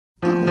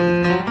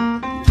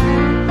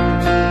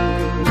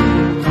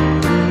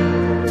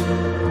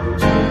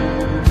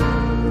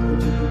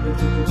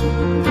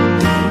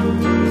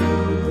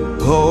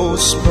Oh,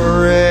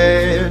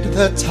 spread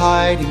the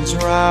tidings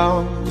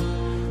round,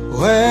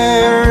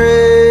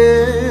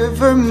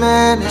 wherever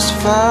man is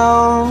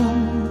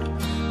found,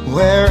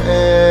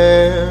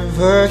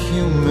 wherever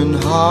human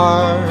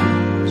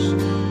hearts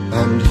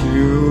and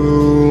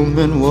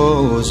human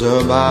woes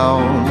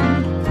abound.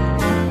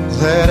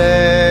 Let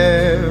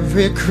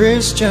every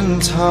Christian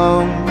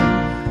tongue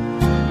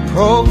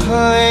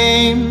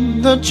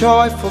proclaim the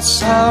joyful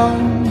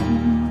sound.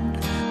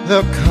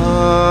 The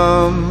Comforter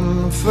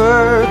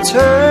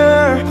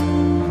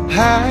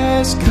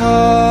has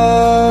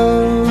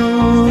come.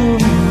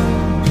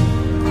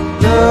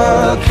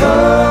 The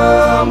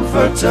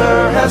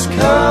Comforter has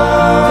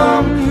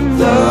come.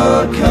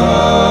 The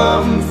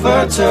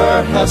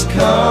Comforter has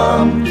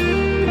come.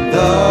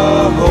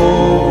 The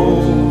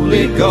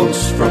Holy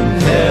Ghost from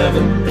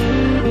heaven,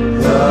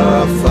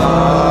 the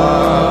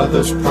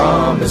Father's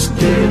promised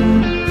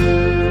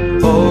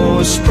gift.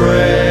 Oh,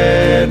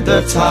 spread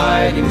the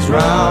tidings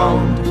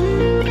round,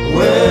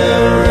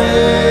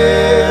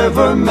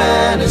 wherever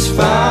man is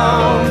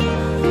found.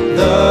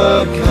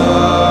 The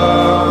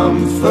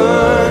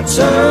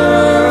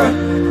Comforter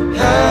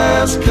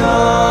has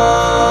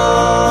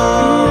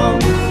come.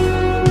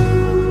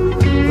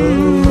 The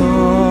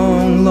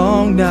long,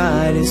 long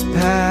night is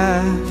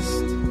past,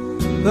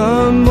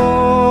 the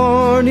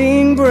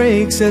morning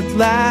breaks at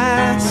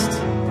last,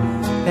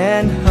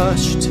 and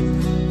hushed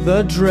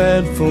the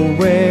dreadful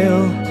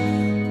wail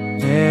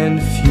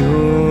and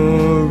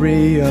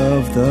fury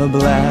of the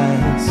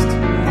blast.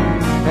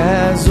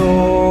 As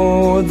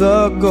o'er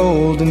the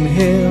golden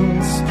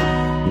hills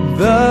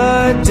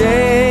the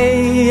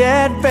day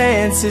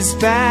advances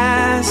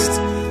fast,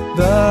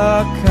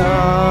 the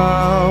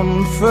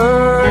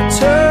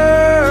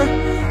Comforter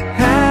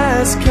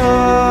has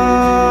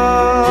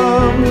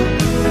come.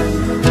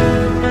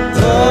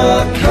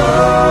 The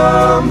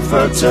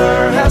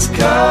Comforter has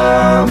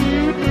come.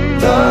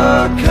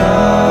 The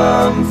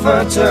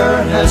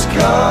Comforter has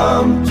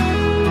come.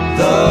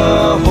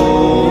 The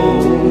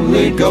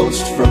Holy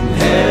Ghost from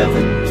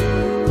heaven,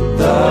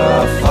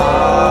 the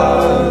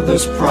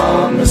Father's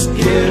promised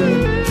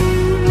gift.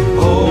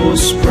 Oh,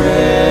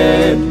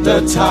 spread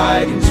the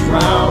tidings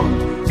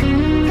round,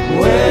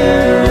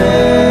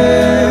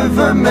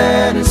 wherever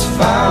man is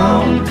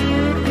found.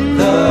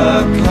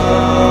 The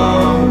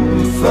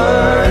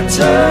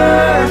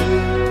Comforter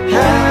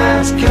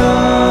has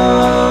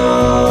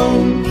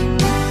come.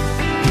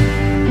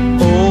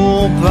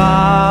 Oh,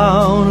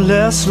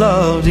 boundless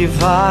love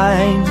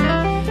divine,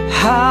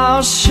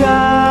 how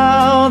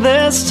shall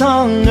this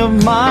tongue of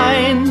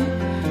mine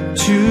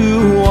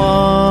to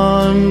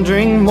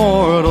wandering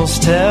mortals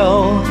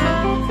tell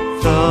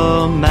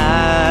the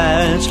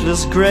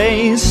matchless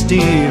grace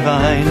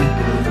divine,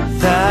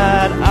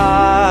 that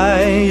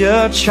I,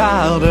 a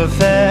child of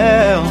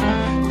hell,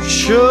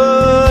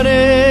 should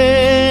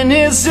in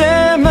His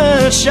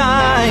image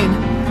shine?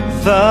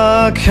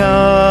 The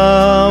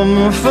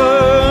Comforter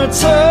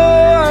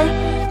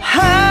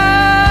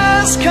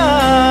has come.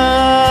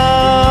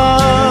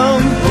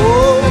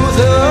 Oh,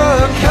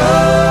 the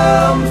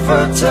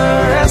Comforter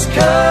has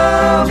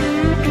come.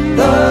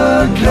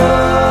 The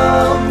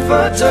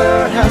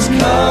Comforter has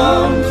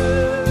come.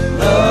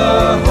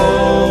 The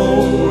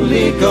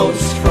Holy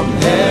Ghost from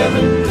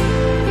heaven,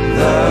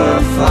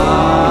 the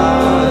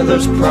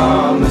Father's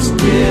promised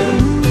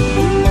gift.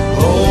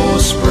 Oh,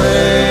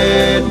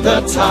 spread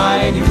the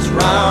tidings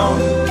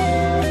round,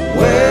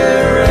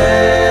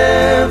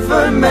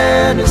 wherever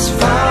man is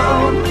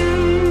found.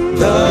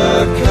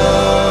 The